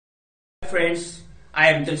friends, I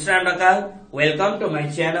am Tulsiram. Welcome to my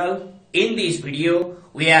channel. In this video,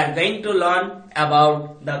 we are going to learn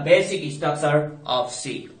about the basic structure of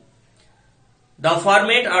C. The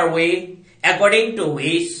format or way according to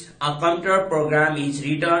which a computer program is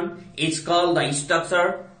written is called the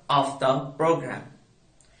structure of the program.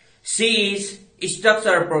 C is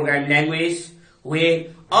structured programming language where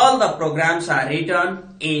all the programs are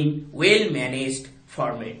written in well-managed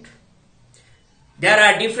format. There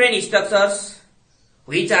are different structures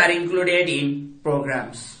which are included in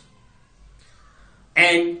programs,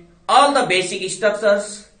 and all the basic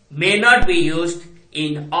structures may not be used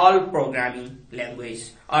in all programming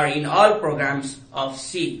language or in all programs of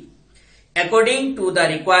C. According to the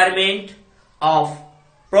requirement of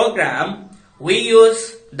program, we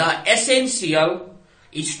use the essential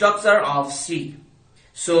structure of C.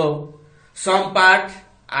 So some part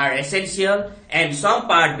are essential and some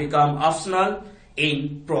part become optional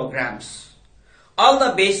in programs. All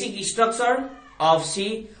the basic structure of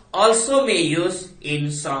C also may use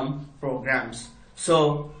in some programs.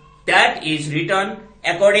 So that is written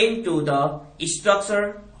according to the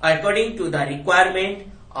structure, according to the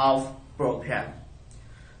requirement of program.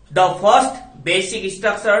 The first basic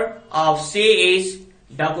structure of C is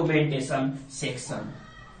documentation section.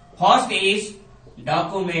 First is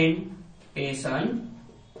documentation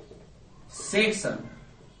section.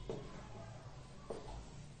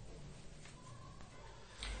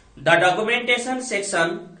 The documentation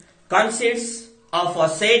section consists of a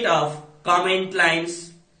set of comment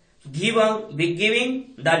lines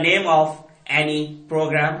giving the name of any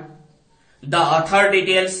program, the author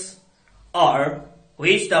details or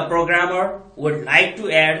which the programmer would like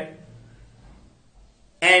to add,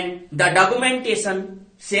 and the documentation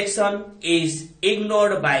section is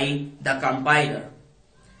ignored by the compiler.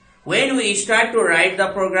 When we start to write the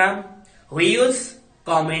program, we use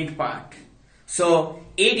comment part. So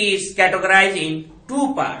it is categorized in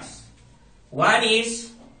two parts. One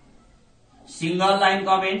is single line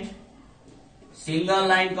comment,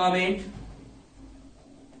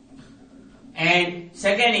 and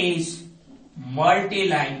second is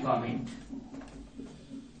multi-line comment.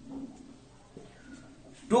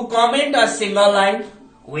 To comment a single line,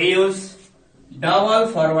 we use double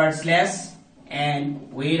forward slash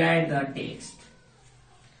and we write the text.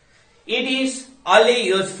 It is only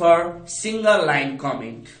used for single line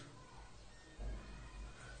comment.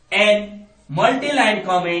 And multi-line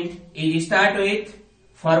comment is start with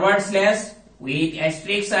forward slash with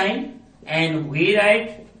asterisk sign and we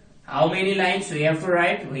write how many lines we have to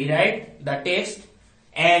write. We write the text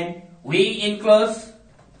and we enclose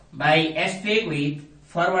by asterisk with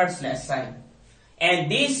forward slash sign.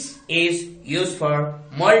 And this is used for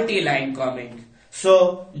multi-line comment.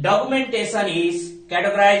 So documentation is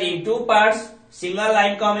categorized in two parts: single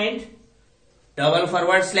line comment, double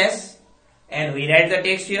forward slash, and we write the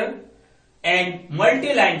text here. And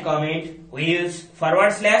multi-line comment, we use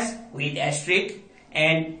forward slash with asterisk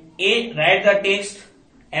and write the text,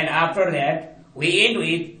 and after that we end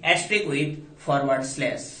with asterisk with forward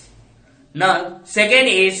slash. Now second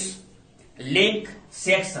is link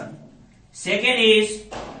section. Second is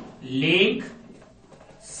link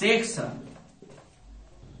section.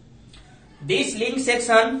 This link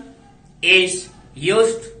section is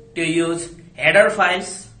used to use header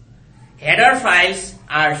files. Header files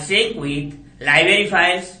are synced with library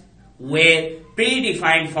files where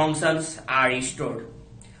predefined functions are stored.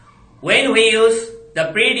 When we use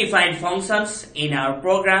the predefined functions in our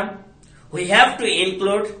program, we have to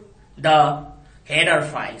include the header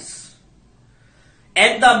files.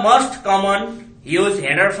 And the most common used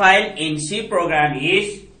header file in C program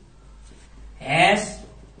is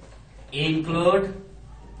include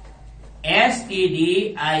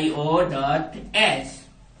stdio.h.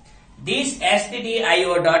 This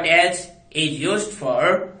stdio.h is used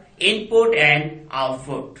for input and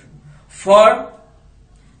output. For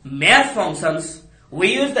math functions,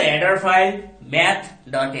 we use the header file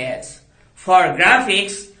math.h. For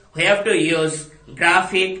graphics, we have to use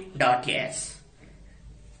graphic.h.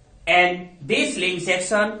 And this link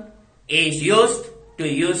section is used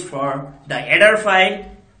for the header file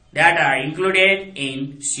that are included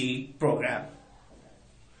in C program.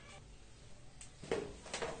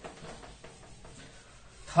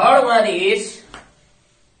 Third one is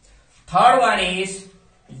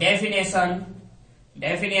definition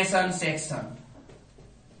section.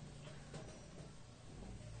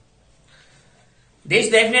 This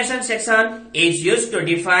definition section is used to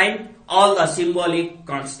define all the symbolic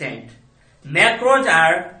constant. Macros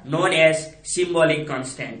are known as symbolic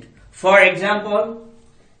constant. For example,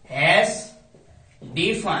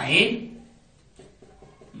 define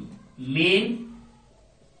main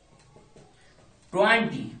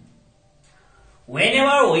 20.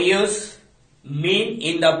 Whenever we use main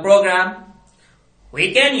in the program,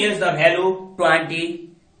 we can use the value 20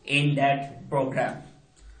 in that program,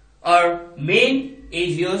 or main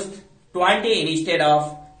is used 20 instead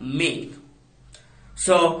of main.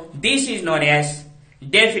 So this is known as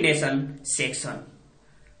definition section.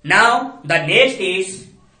 Now the next is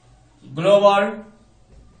global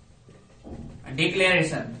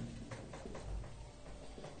declaration.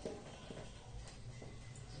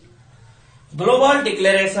 Global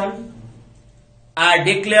declaration are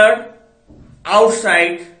declared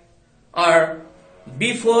outside or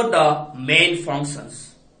before the main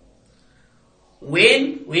functions.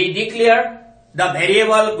 When we declare the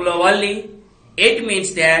variable globally, it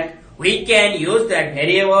means that we can use that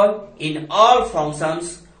variable in all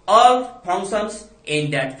functions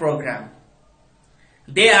in that program.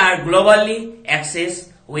 They are globally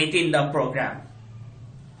accessed within the program.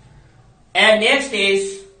 And next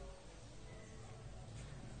is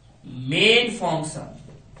main function.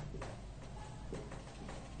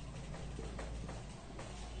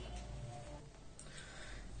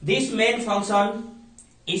 This main function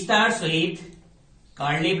starts with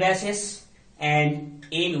curly braces and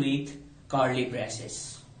ends with curly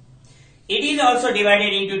braces. It is also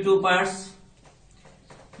divided into two parts: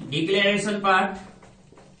 declaration part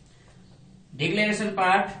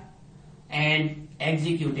and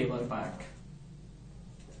executable part.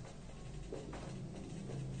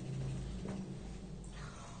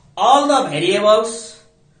 All the variables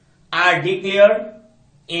are declared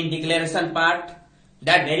in declaration part.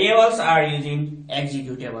 That variables are using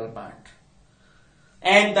executable part.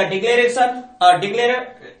 And the declaration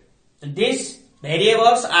these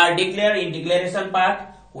variables are declared in declaration part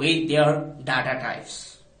with their data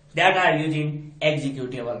types that are using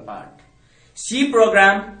executable part. C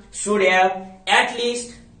program should have at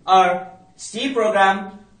least, or C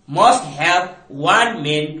program must have one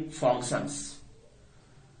main functions.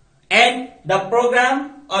 And the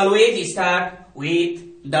program always start with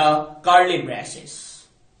the curly braces.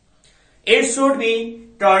 It should be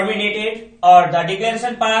terminated, or the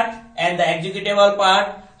declaration part and the executable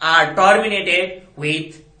part are terminated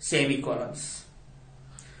with semicolons.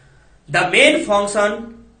 The main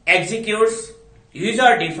function executes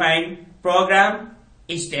user-defined program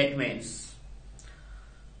statements.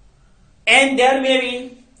 And there may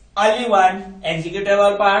be only one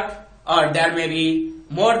executable part, or there may be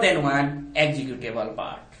more than one executable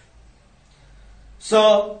part.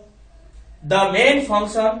 So the main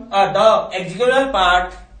function or the executable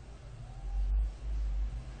part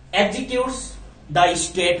executes the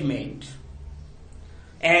statement,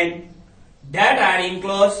 and that are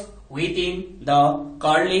enclosed within the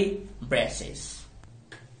curly braces.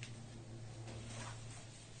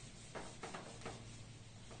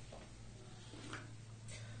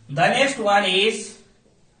 The next one is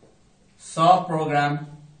subprogram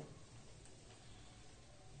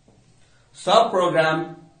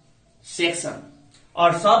section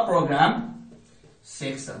or subprogram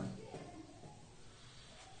section.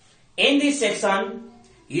 In this section,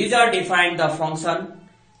 user defined the function.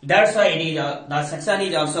 That's why the section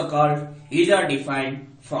is also called user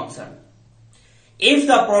defined function. If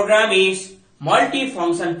the program is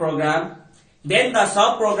multi-function program, then the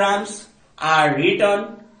subprograms are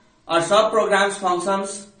written, or subprograms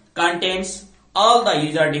functions contains all the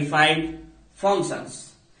user defined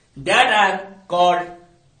functions that are called,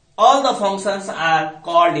 all the functions are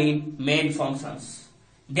called in main functions.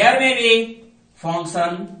 There may be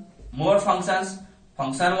function, more functions,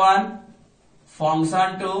 function 1,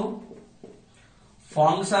 function 2,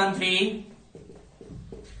 function 3,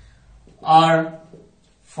 or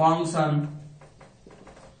function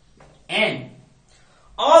n.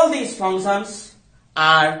 All these functions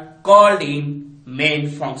are called in main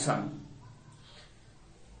function.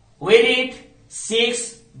 We read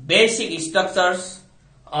 6 basic structures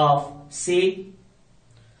of C.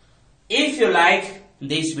 If you like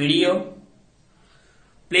this video,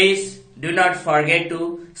 please do not forget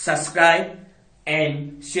to subscribe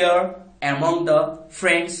and share among the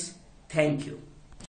friends. Thank you.